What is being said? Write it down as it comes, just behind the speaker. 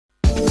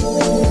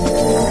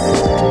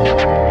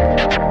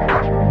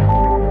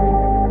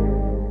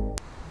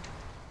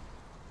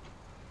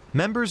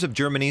Members of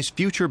Germany's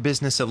future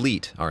business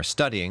elite are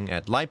studying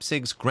at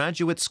Leipzig's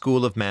Graduate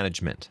School of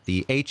Management,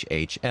 the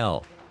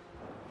HHL.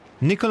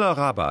 Nicola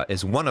Raba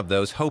is one of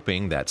those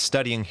hoping that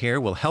studying here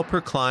will help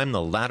her climb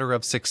the ladder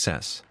of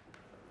success.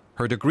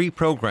 Her degree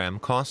program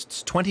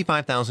costs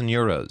 25,000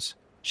 euros.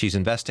 She's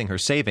investing her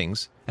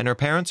savings, and her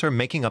parents are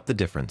making up the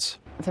difference.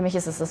 It's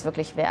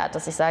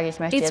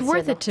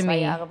worth it to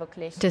me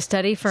to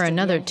study for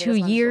another 2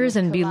 years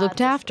and be looked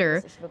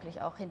after,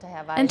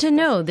 and to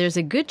know there's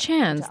a good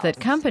chance that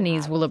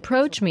companies will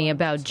approach me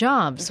about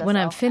jobs when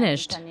I'm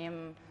finished.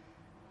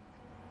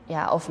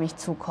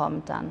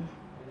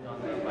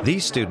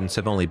 These students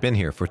have only been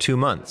here for 2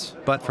 months,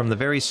 but from the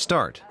very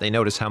start, they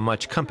notice how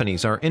much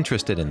companies are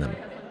interested in them.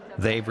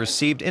 They've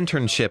received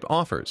internship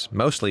offers,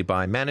 mostly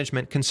by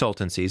management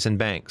consultancies and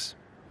banks.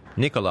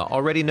 Nicola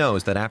already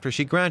knows that after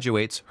she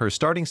graduates, her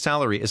starting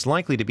salary is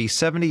likely to be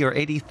 70 or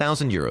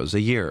 80,000 euros a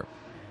year.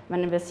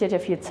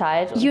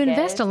 You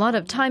invest a lot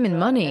of time and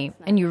money,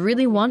 and you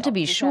really want to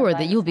be sure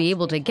that you'll be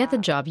able to get the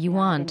job you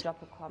want.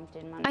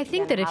 I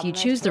think that if you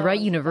choose the right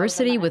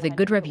university with a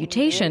good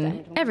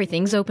reputation,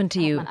 everything's open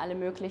to you.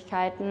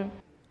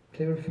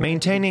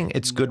 Maintaining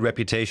its good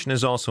reputation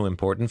is also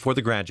important for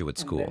the graduate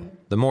school.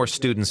 The more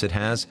students it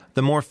has,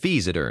 the more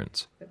fees it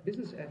earns.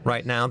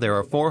 Right now, there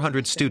are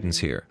 400 students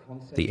here.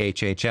 The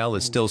HHL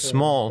is still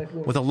small,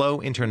 with a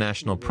low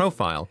international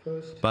profile,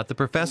 but the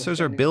professors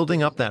are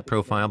building up that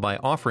profile by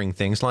offering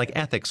things like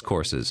ethics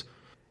courses.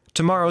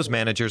 Tomorrow's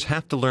managers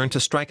have to learn to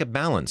strike a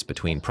balance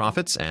between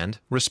profits and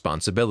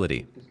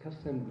responsibility.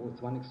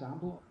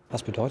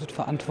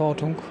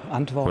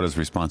 What does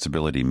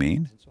responsibility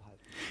mean?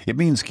 It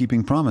means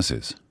keeping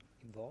promises.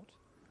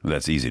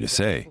 That's easy to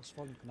say,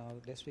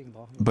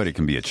 but it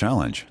can be a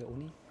challenge.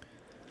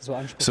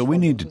 So we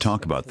need to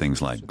talk about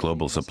things like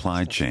global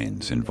supply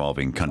chains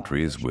involving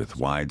countries with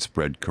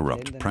widespread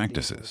corrupt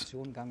practices,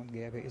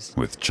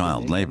 with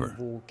child labor.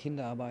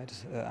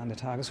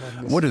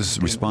 What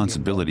does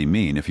responsibility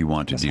mean if you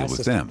want to deal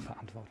with them?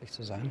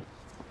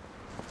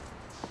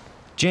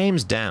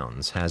 James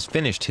Downs has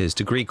finished his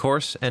degree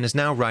course and is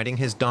now writing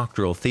his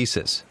doctoral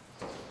thesis.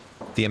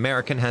 The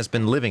American has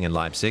been living in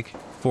Leipzig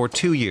for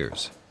 2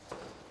 years.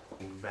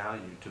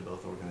 To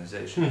both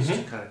organizations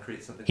to kind of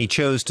create something. He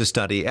chose to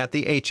study at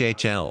the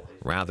HHL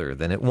rather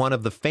than at one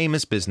of the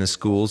famous business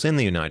schools in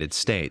the United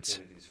States.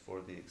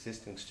 For the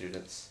existing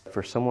students.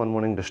 For someone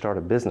wanting to start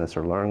a business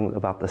or learn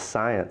about the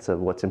science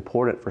of what's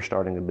important for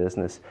starting a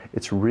business,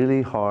 it's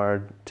really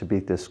hard to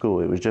beat this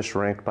school. It was just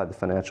ranked by the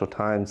Financial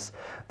Times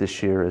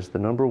this year as the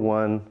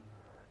 #1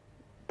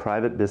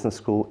 private business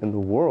school in the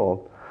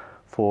world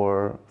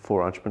for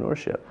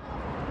entrepreneurship.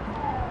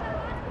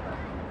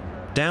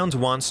 Downs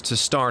wants to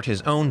start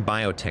his own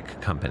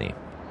biotech company.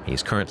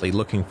 He's currently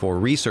looking for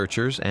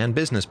researchers and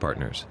business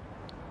partners.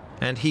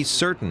 And he's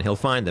certain he'll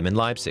find them in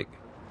Leipzig.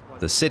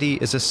 The city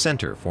is a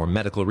center for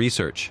medical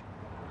research.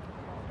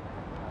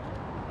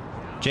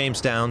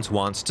 James Downs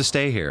wants to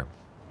stay here.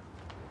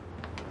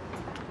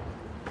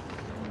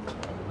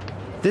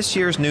 This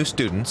year's new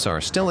students are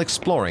still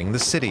exploring the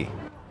city.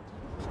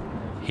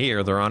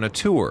 Here they're on a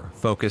tour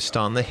focused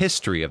on the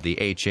history of the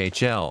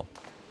HHL.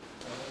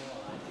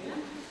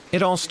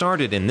 It all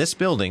started in this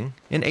building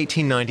in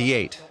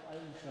 1898.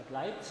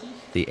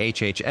 The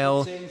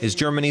HHL is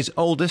Germany's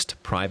oldest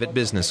private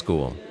business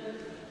school.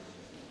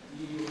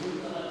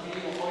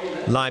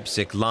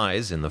 Leipzig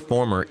lies in the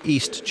former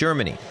East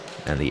Germany,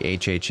 and the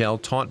HHL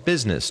taught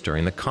business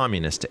during the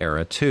communist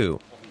era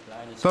too,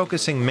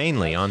 focusing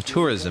mainly on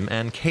tourism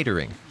and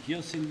catering.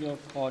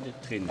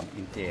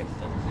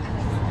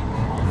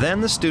 Then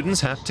the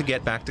students have to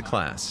get back to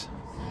class.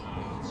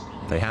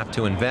 They have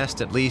to invest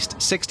at least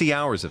 60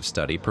 hours of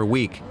study per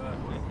week.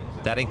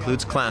 That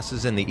includes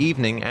classes in the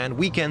evening and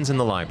weekends in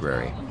the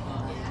library.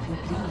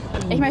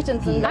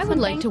 I would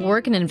like to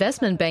work in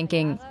investment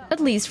banking, at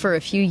least for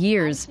a few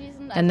years,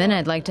 and then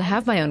I'd like to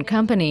have my own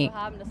company.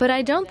 But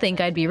I don't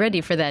think I'd be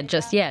ready for that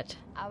just yet.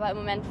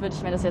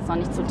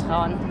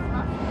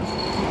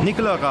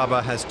 Nicola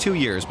Raba has 2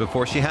 years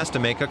before she has to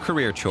make a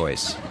career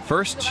choice.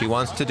 First, she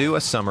wants to do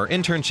a summer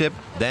internship,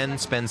 then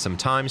spend some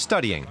time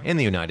studying in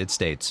the United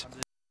States.